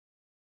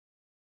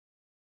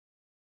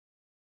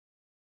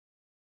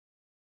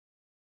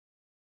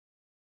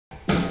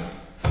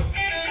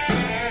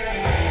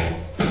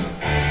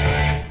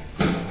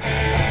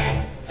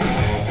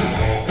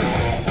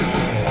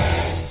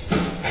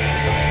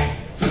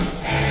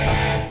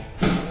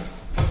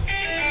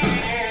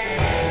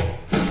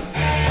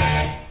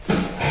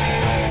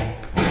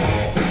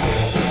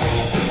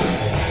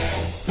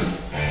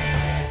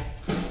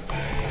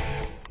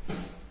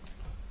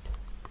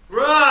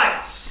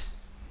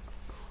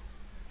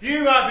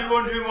You might be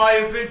wondering why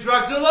you've been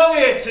dragged along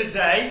here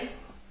today.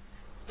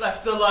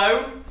 Left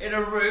alone in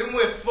a room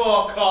with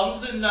 4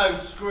 cons and no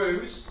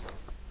screws.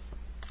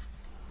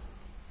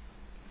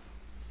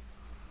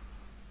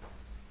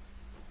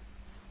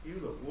 You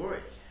look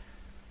worried.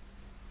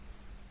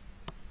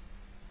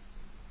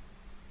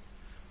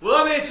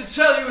 Well, I'm here to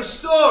tell you a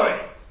story.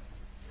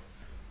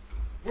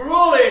 We're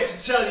all here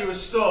to tell you a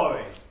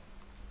story.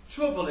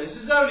 Trouble is,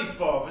 there's only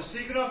 4 of us, so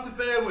you're going to have to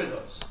bear with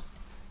us.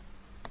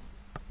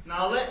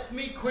 Now let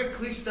me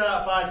quickly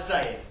start by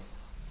saying,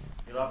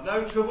 you'll have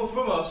no trouble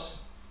from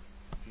us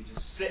if you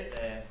just sit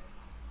there and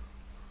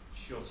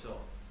shut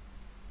up.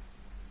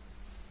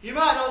 You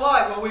might not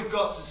like what we've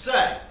got to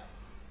say,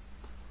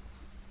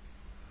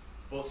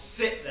 but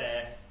sit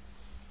there,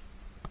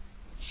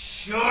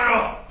 shut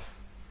up.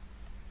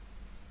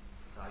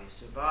 That's how you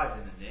survive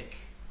in the nick.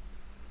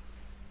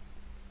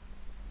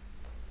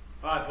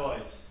 Right,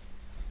 boys.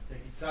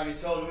 Think it's time you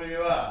told them who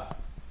you are.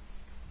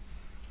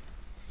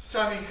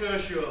 Sammy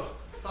Kershaw,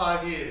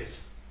 5 years.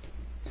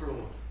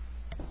 Fraud.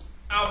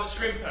 Albert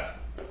Shrimper.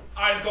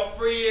 I's got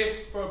 3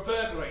 years for a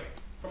burglary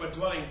from a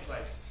dwelling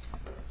place.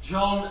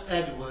 John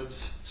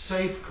Edwards,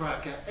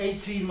 safecracker,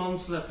 18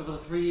 months left of a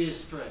 3-year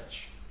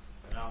stretch.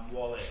 And I'm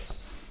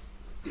Wallace.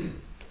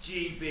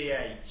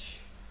 GBH.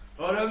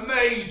 On a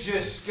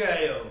major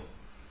scale.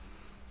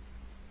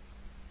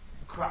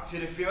 Cracked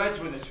in a few heads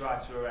when they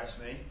tried to arrest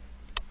me.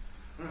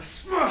 And I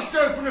smashed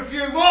open a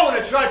few more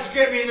when they tried to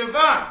get me in the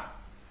van.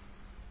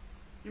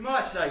 You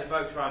might say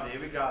folks round here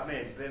regard me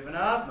as a bit of an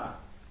hard man.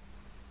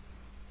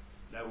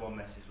 No one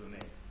messes with me.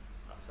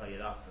 I'll tell you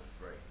that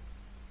for free.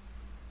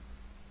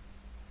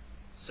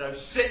 So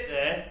sit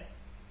there,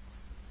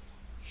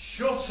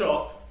 shut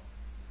up,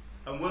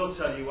 and we'll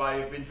tell you why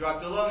you've been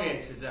dragged along here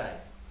today.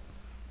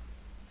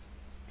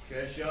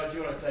 Kershaw, do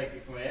you want to take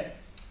it from here?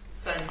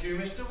 Thank you,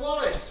 Mr.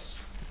 Wallace.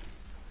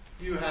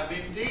 You have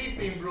indeed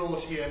been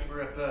brought here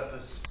for a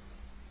purpose.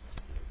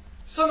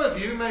 Some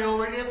of you may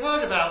already have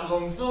heard about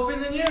Longthorpe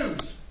in the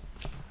news.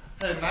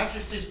 Her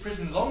Majesty's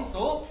Prison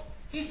Longthorpe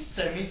is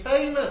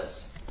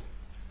semi-famous.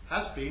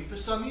 Has been for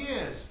some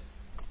years.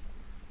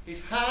 It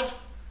had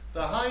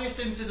the highest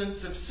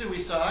incidence of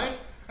suicide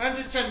and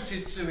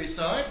attempted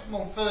suicide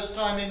among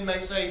first-time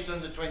inmates aged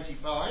under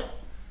 25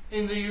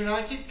 in the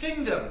United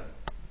Kingdom.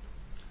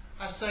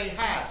 I say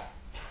had,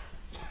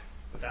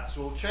 but that's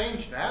all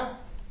changed now.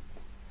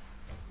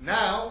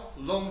 Now,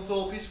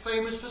 Longthorpe is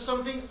famous for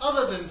something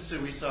other than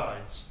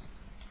suicides.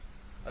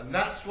 And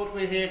that's what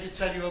we're here to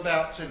tell you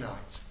about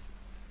tonight.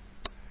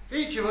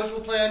 Each of us will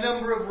play a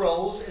number of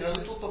roles in a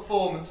little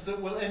performance that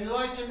will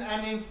enlighten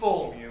and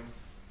inform you.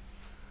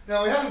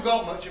 Now, we haven't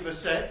got much of a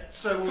set,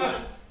 so we'll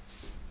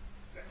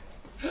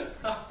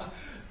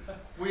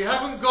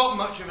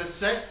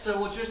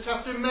just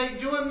have to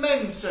do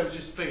amends, so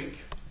to speak.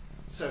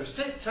 So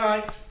sit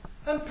tight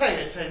and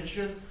pay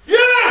attention.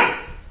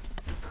 Yeah!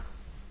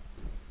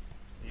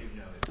 You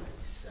know it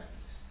makes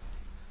sense.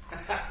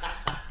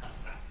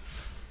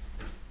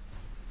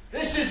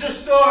 This is the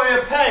story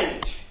of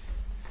Paige.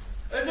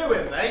 A new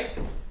inmate,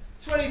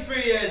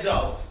 23 years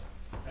old,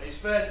 and his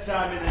first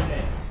time in the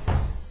nick.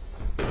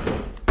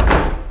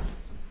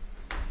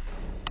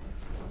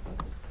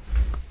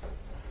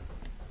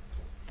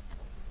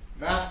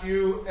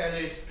 Matthew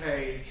Ellis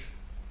Page,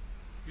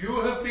 you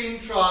have been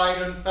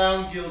tried and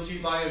found guilty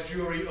by a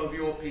jury of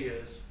your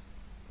peers.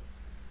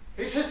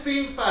 It has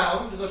been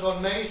found that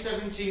on May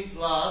 17th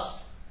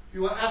last,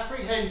 you were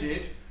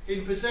apprehended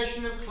in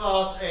possession of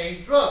Class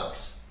A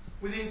drugs,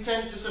 with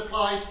intent to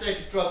supply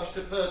said drugs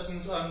to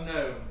persons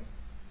unknown.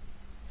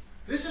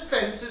 This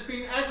offence has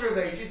been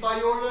aggravated by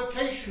your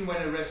location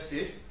when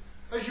arrested,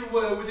 as you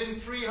were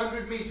within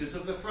 300 metres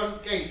of the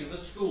front gate of a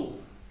school.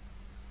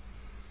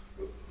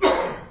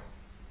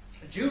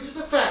 Due to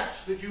the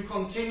fact that you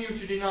continue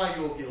to deny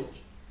your guilt,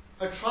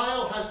 a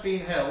trial has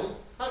been held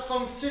at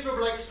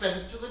considerable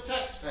expense to the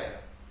taxpayer.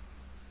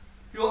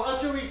 Your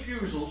utter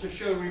refusal to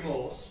show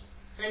remorse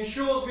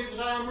ensures me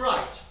that I am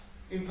right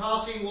in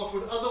passing what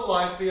would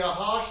otherwise be a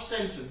harsh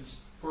sentence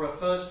for a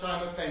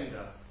first-time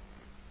offender.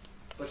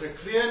 But a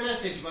clear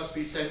message must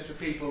be sent to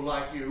people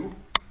like you,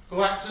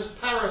 who act as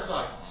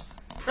parasites,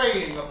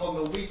 preying upon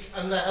the weak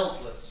and the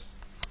helpless.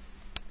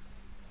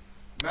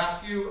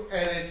 Matthew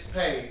Ellis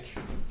Page,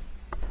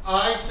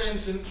 I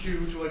sentence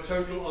you to a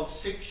total of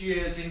 6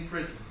 years in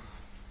prison,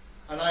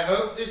 and I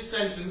hope this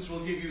sentence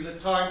will give you the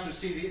time to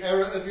see the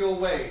error of your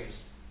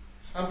ways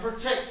and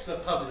protect the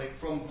public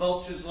from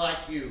vultures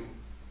like you.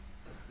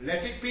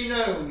 Let it be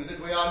known that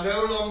we are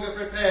no longer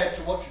prepared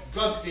to watch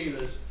drug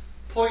dealers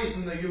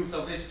poison the youth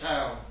of this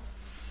town.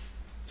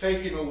 Take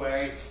him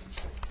away.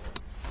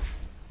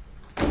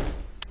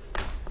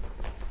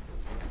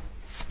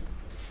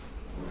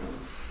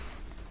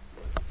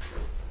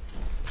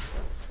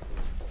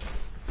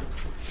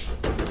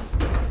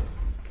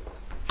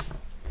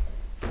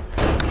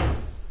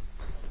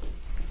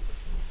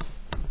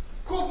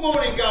 Good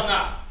morning,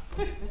 Governor.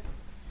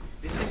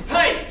 This is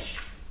Paige,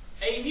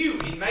 a new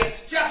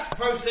inmate just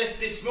processed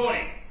this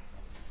morning.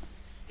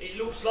 It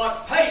looks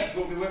like Paige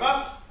will be with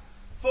us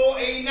for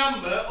a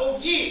number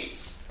of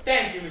years.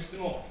 Thank you, Mr.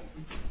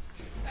 Morton.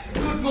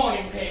 Good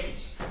morning,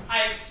 Page.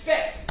 I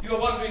expect you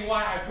are wondering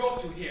why I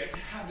brought you here to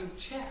have a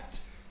chat.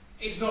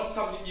 It's not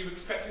something you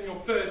expect on your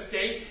first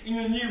day in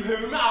your new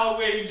home, I'll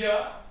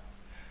wager.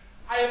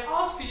 I have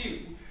asked for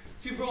you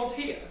to be brought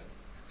here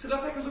so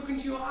that I can look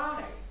into your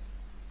eyes.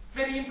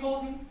 Very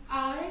important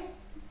eyes.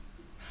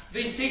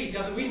 They say they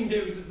are the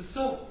windows of the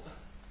soul.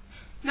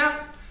 Now,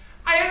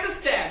 I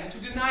understand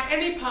that you deny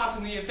any part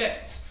in the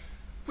events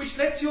which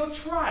led to your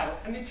trial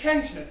and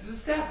detention at this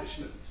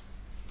establishment.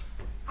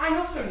 I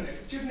also know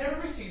that you've never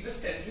received a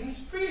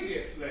sentence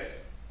previously.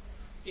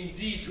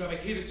 Indeed, you have a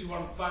hitherto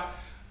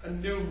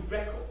unknown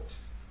record.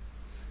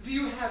 Do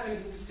you have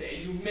anything to say?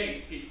 You may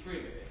speak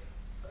freely.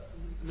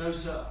 No,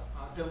 sir,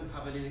 I don't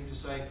have anything to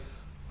say.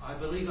 I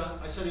believe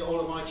I said it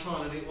all at my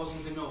trial and it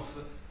wasn't enough.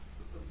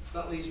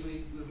 That leaves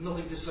me with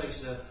nothing to say,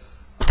 sir.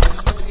 I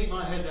just want to keep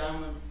my head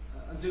down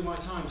and do my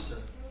time, sir.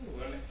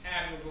 Oh, an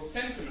admirable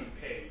sentiment,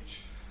 Page.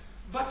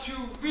 But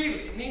you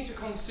really need to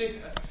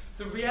consider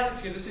the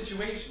reality of the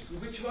situations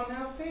with which you are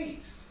now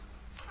faced.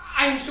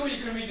 I am sure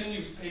you can read the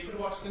newspaper and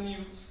watch the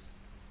news.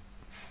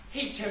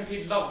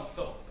 HMP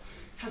Longthorpe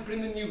has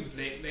been in the news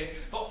lately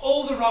for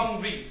all the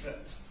wrong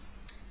reasons.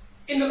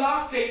 In the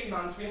last 8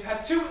 months, we have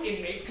had 2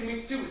 inmates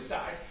commit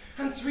suicide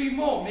and 3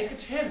 more make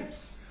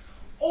attempts.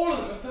 All of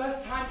them are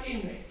first-time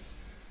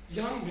inmates.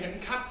 Young men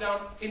cut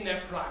down in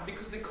their prime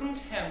because they couldn't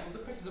handle the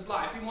pressures of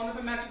life in one of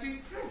Her Majesty's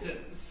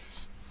prisons.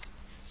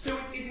 So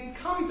it is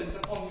incumbent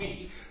upon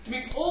me to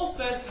meet all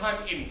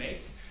first-time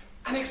inmates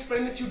and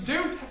explain that you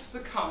don't have to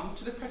succumb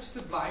to the pressures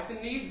of life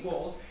in these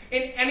walls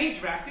in any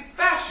drastic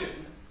fashion.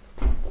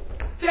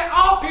 There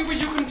are people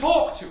you can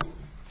talk to.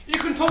 You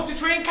can talk to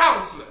trained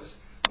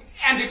counsellors.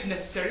 And if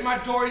necessary, my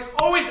door is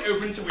always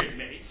open to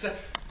inmates.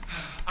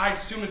 I'd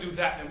sooner do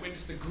that than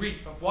witness the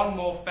grief of one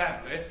more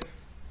family,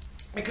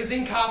 because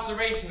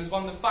incarceration is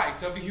one of the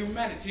fights over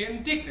humanity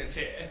and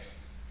dignity.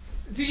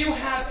 Do you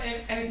have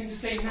anything to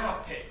say now,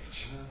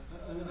 Page?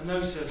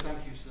 No, sir, thank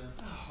you, sir.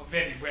 Oh,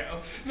 very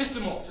well.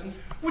 Mr. Morton,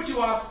 would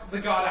you ask the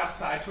guard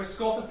outside to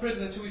escort the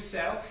prisoner to his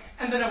cell,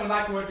 and then I would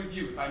like a word with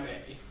you, if I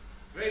may.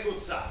 Very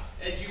good, sir.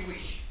 As you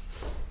wish.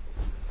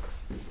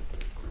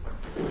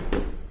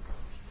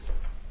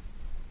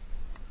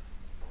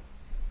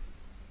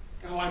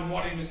 Oh, I'm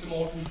worried, Mr.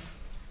 Morton.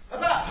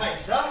 About pay,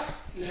 sir.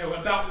 No,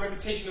 about the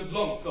reputation of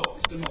Longthorpe,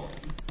 Mr.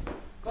 Morton.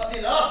 But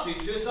the last 2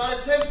 suicide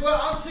attempts were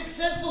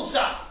unsuccessful,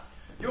 sir.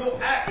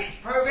 Your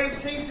outreach programme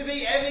seems to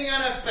be having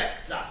an effect,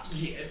 sir.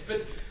 Yes,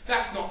 but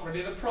that's not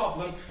really the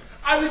problem.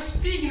 I was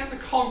speaking at a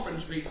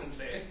conference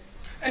recently,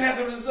 and as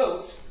a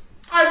result,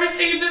 I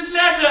received this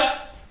letter.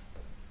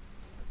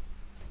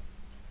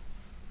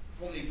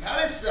 From the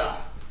palace, sir.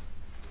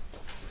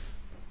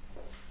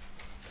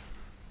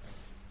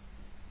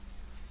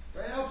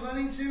 They are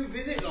planning to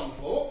visit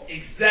Longthorpe.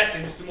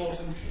 Exactly, Mr.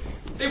 Morton.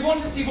 They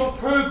want to see what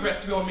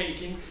progress we are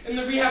making in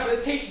the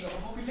rehabilitation of the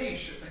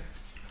population.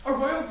 A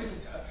royal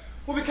visitor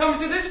will be coming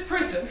to this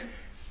prison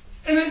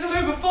in a little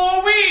over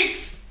 4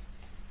 weeks.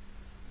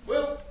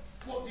 Well,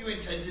 what do you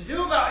intend to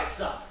do about it,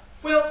 sir?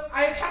 Well,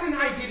 I have had an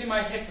idea in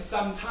my head for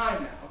some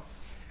time now,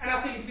 and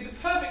I think it would be the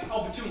perfect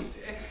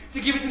opportunity to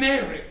give it an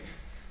airing.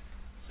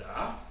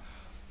 Sir?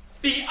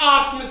 The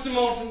arts, Mr.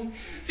 Morton.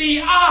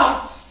 The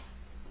arts!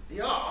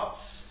 The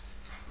arts?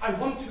 I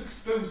want to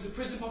expose the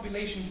prison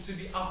populations to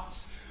the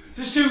arts,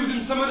 to show them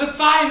some of the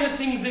finer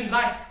things in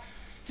life,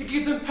 to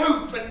give them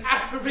hope and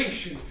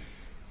aspiration.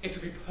 It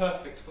will be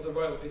perfect for the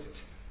royal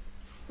visit.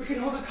 We can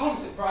hold a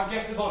concert for our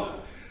guests of honour,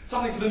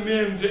 something for the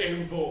men to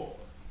aim for.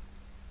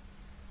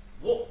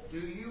 What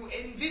do you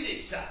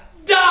envisage, sir?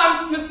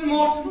 Dance, Mr.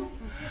 Morton!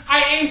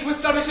 I aim to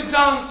establish a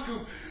dance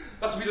group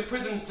that will be the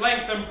prison's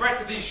length and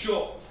breadth of these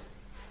shores.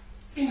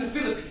 In the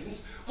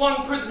Philippines,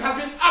 one prison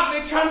has been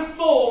utterly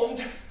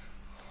transformed.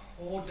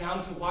 All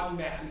down to one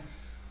man.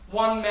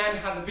 One man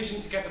had the vision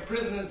to get the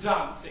prisoners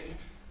dancing.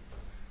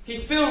 He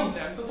filmed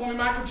them performing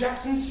Michael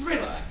Jackson's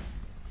Thriller.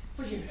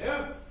 Well, you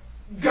know,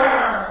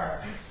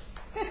 Gareth.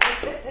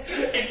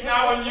 It's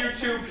now on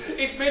YouTube.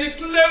 It's made a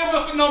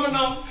global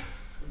phenomenon.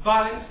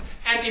 Violence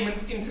and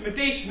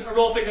intimidation are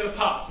all things of the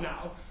past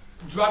now.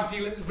 Drug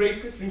dealers,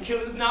 rapists, and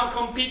killers now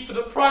compete for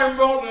the prime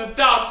role in a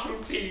dance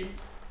routine.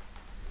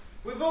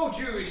 With all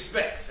due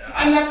respect, sir.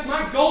 And that's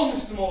my goal,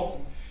 Mr.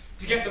 Morton.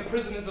 To get the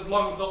prisoners of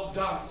Longthorpe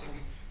dancing.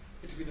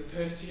 It will be the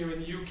first here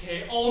in the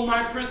UK, all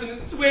my prisoners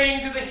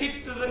swaying to the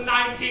hits of the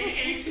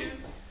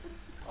 1980s.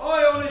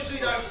 I honestly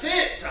don't see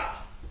it, sir.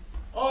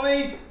 I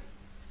mean,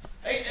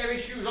 ain't there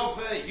issues of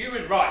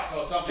human rights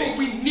or something? But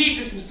we need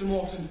this, Mr.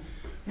 Morton.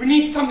 We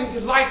need something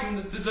to lighten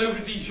the load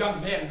of these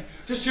young men,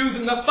 to show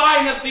them the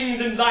finer things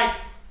in life.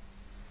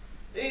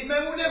 These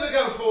men will never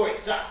go for it,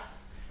 sir.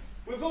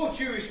 With all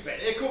due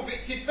respect, they're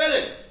convicted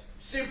felons.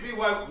 Simply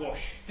won't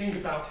wash. Think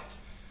about it.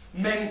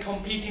 Men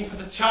competing for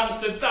the chance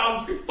to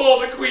dance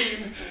before the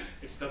Queen.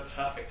 It's the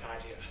perfect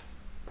idea.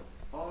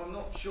 I'm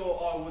not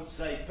sure I would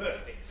say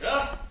perfect,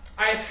 sir.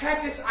 I have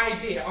had this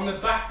idea on the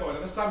back burner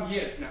for some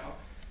years now,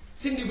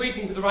 simply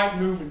waiting for the right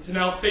moment, and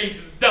now fate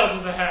is dealt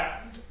us a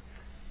hand.